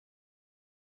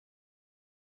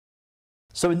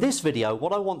So in this video,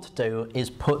 what I want to do is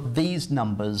put these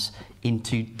numbers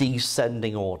into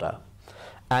descending order.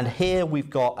 And here we've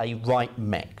got a right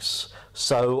mix.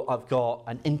 So I've got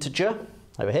an integer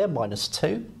over here,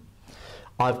 -2.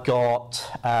 I've got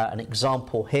an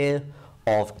example here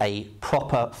of a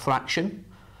proper fraction,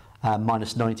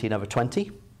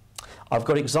 -19/20. I've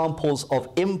got examples of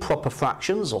improper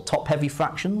fractions or top-heavy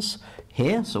fractions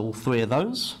here, so all three of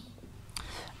those.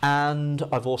 And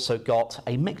I've also got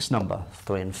a mixed number,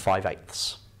 3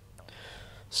 5/8.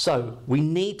 So we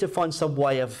need to find some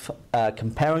way of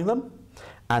comparing them,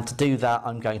 and to do that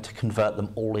I'm going to convert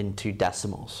them all into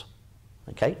decimals.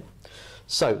 Okay,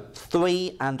 so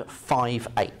 3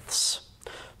 5/8.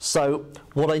 So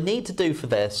what I need to do for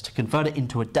this, to convert it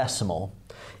into a decimal,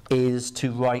 is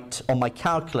to write on my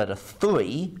calculator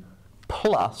 3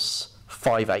 plus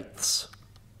 5/8.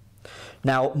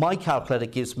 Now, my calculator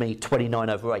gives me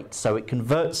 29/8, so it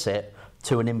converts it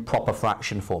to an improper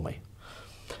fraction for me.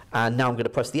 And now I'm going to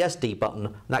press the SD button,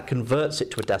 and that converts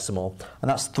it to a decimal, and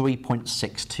that's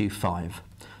 3.625.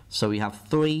 So we have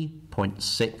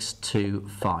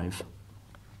 3.625.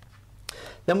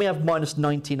 Then we have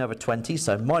 -19/20,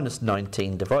 so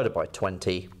 -19 divided by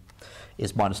 20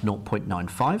 is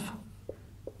 -0.95.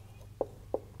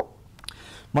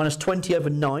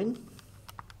 -20/9,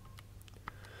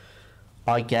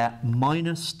 I get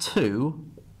 -2,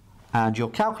 and your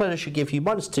calculator should give you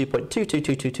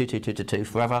 -2.2222222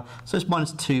 forever, so it's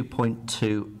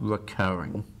 -2.2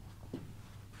 recurring.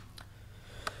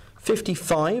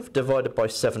 55 divided by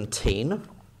 17.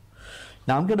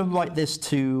 Now I'm going to write this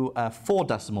to 4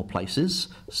 decimal places,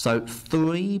 so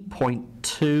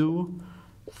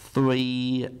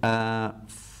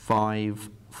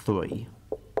 3.2353,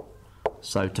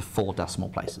 so to 4 decimal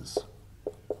places.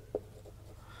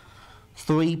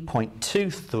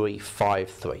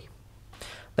 3.2353.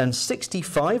 Then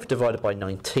 65 divided by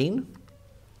 19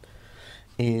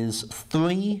 is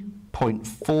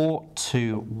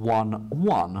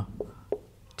 3.4211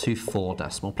 to 4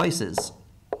 decimal places.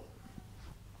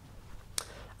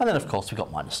 And then of course we've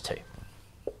got -2.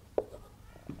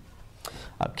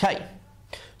 Okay,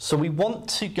 so we want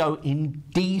to go in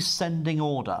descending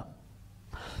order.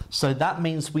 So that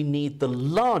means we need the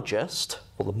largest,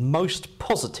 or the most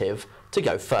positive, to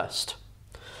go first.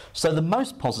 So the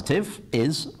most positive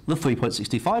is the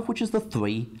 3.65, which is the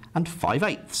 3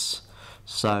 5/8.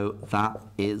 So that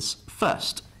is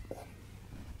first.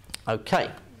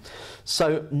 Okay,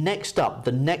 so next up,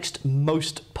 the next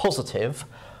most positive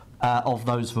of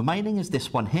those remaining is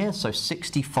this one here, so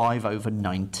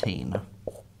 65/19.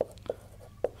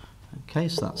 Okay,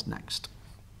 so that's next.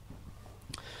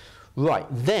 Right,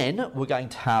 then we're going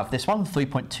to have this one,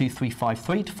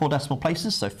 3.2353 to 4 decimal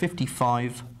places, so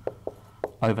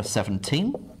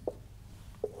 55/17.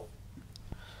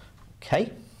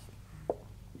 Okay.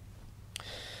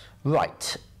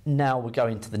 Right, now we're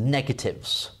going to the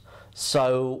negatives.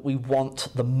 So we want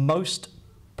the most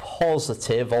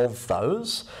positive of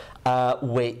those,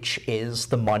 which is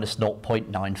the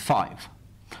 -0.95.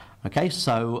 Okay,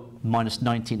 so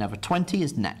 -19/20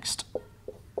 is next.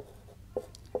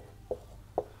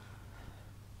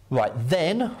 Right,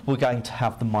 then we're going to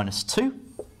have the -2,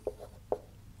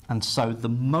 and so the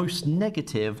most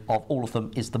negative of all of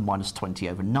them is the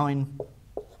 -20/9.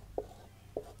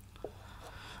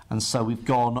 And so we've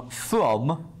gone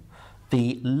from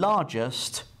the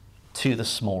largest to the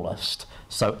smallest,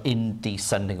 so in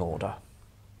descending order.